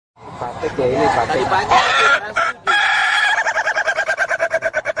Batik ya ini batik. Tadi pagi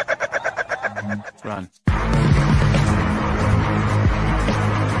Run.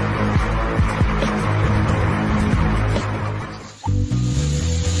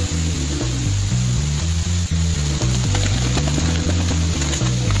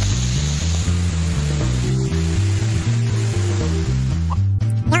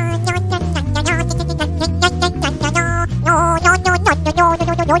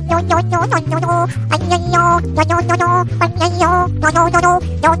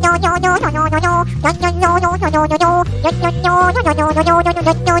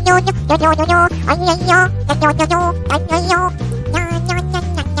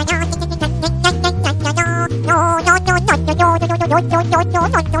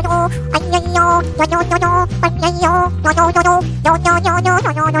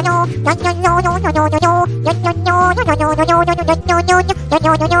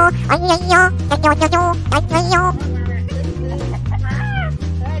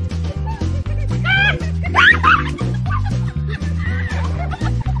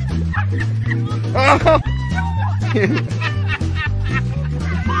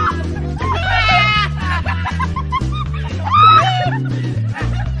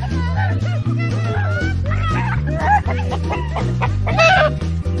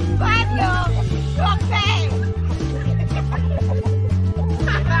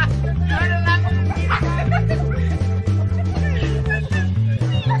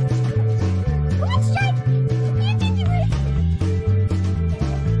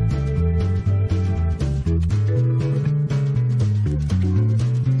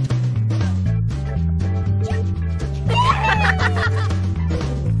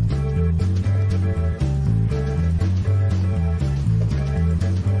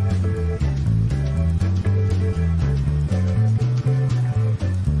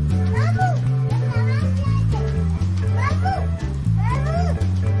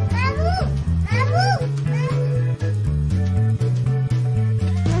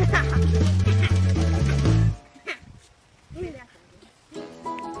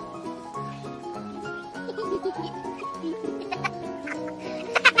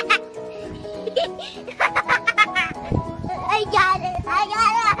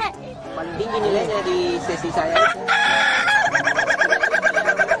 paling tinggi nilainya di sesi saya itu.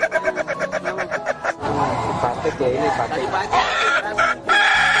 Batik ya ini batik. Tadi pagi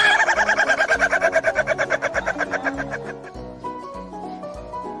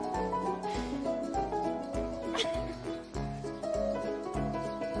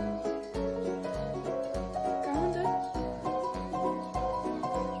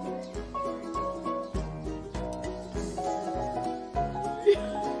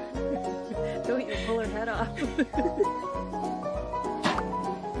Don't you pull her head off.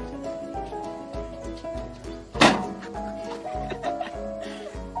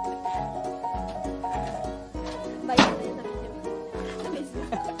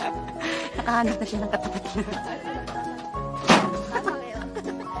 Nakahanap na siya ng katapat niya.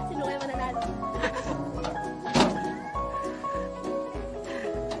 Sino kayo mananalo?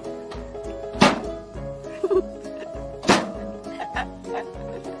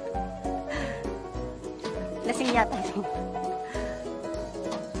 Lasing yata siya.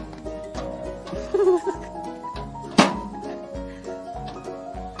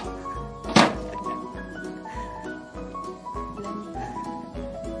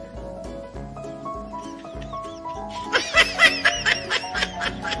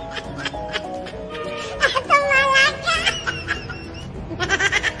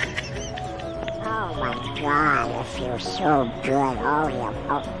 Oh my God, it feels so good. Oh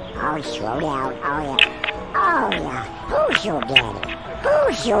yeah, oh slow down. Oh yeah, oh yeah. Who's your daddy?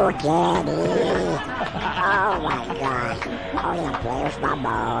 Who's your daddy? Oh my God. Oh yeah, play with my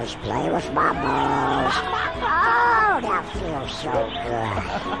balls. Play with my balls. Oh, that feels so good.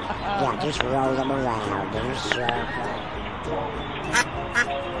 Yeah, just roll them around in a circle.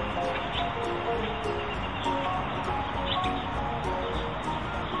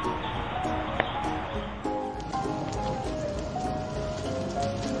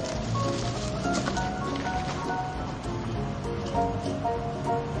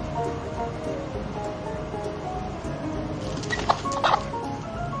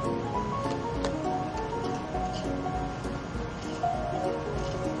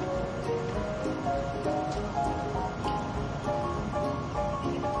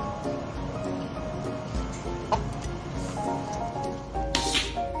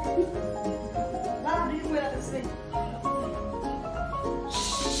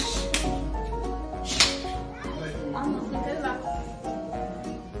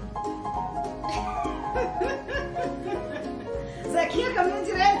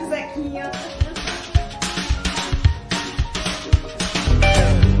 Yeah.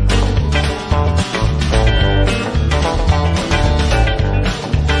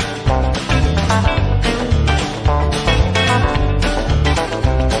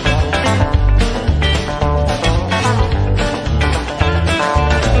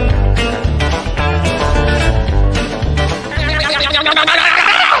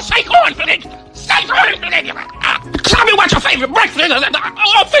 Say cornflakes! Say cornflakes! Tell me what's your favorite breakfast?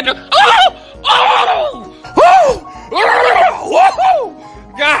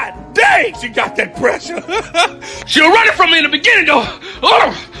 God dang, she got that pressure. She was running from me in the beginning, though.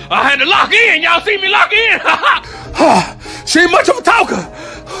 I had to lock in. Y'all see me lock in? She ain't much of a talker,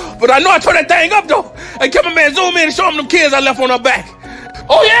 but I know I tore that thing up, though. Hey, cameraman, zoom in and show him them kids I left on her back.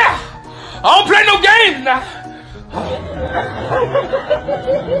 Oh, yeah. I don't play no games now.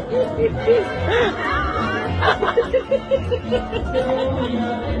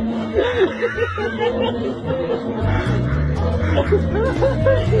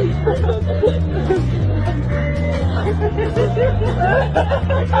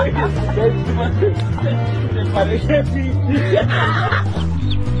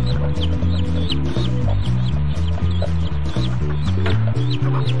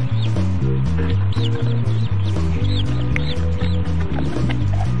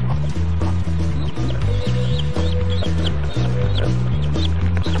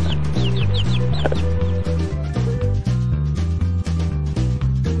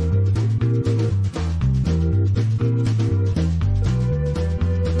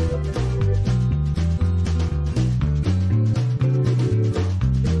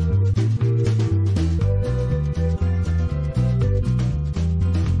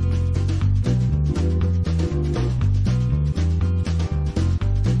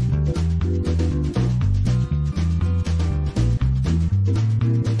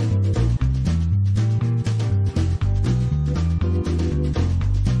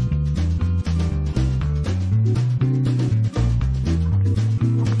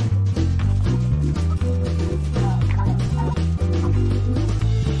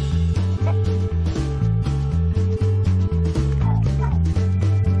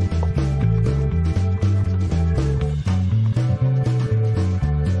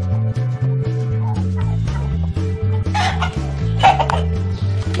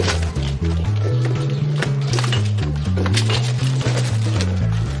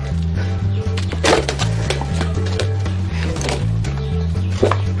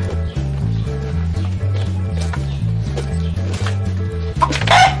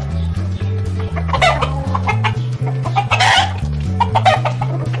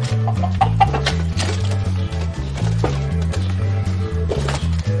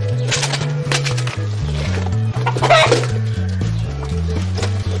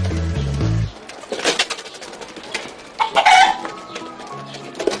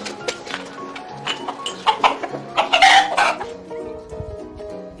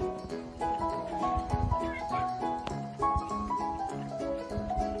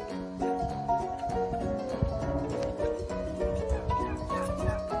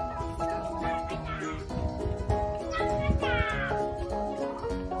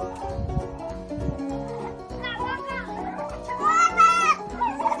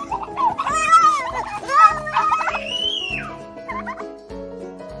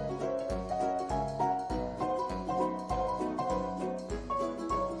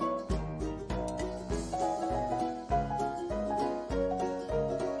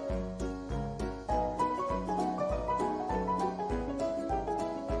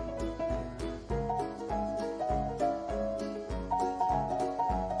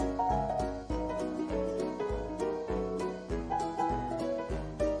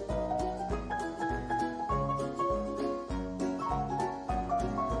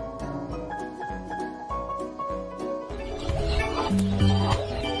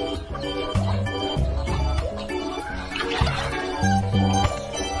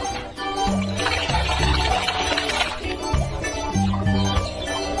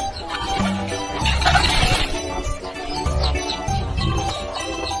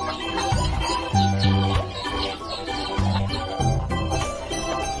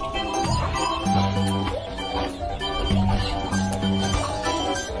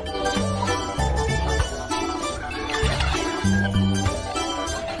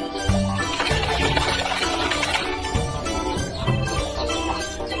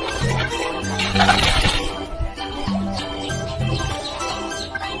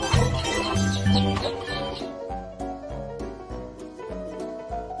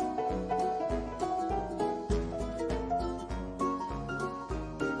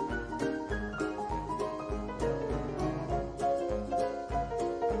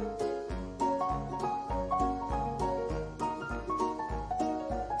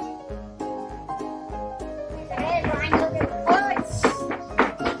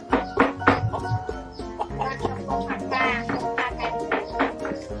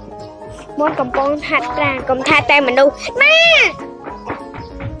 มนต์កំពុងហាត់ប្រាណកុំថាតែមនុស្សណា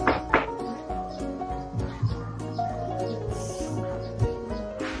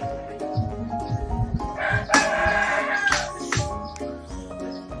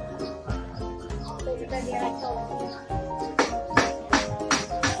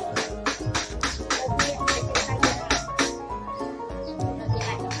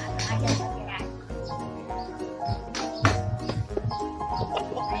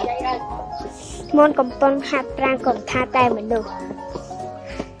มนต์កំពុងហាត់ប្រាណកុំថាតែមនុស្ស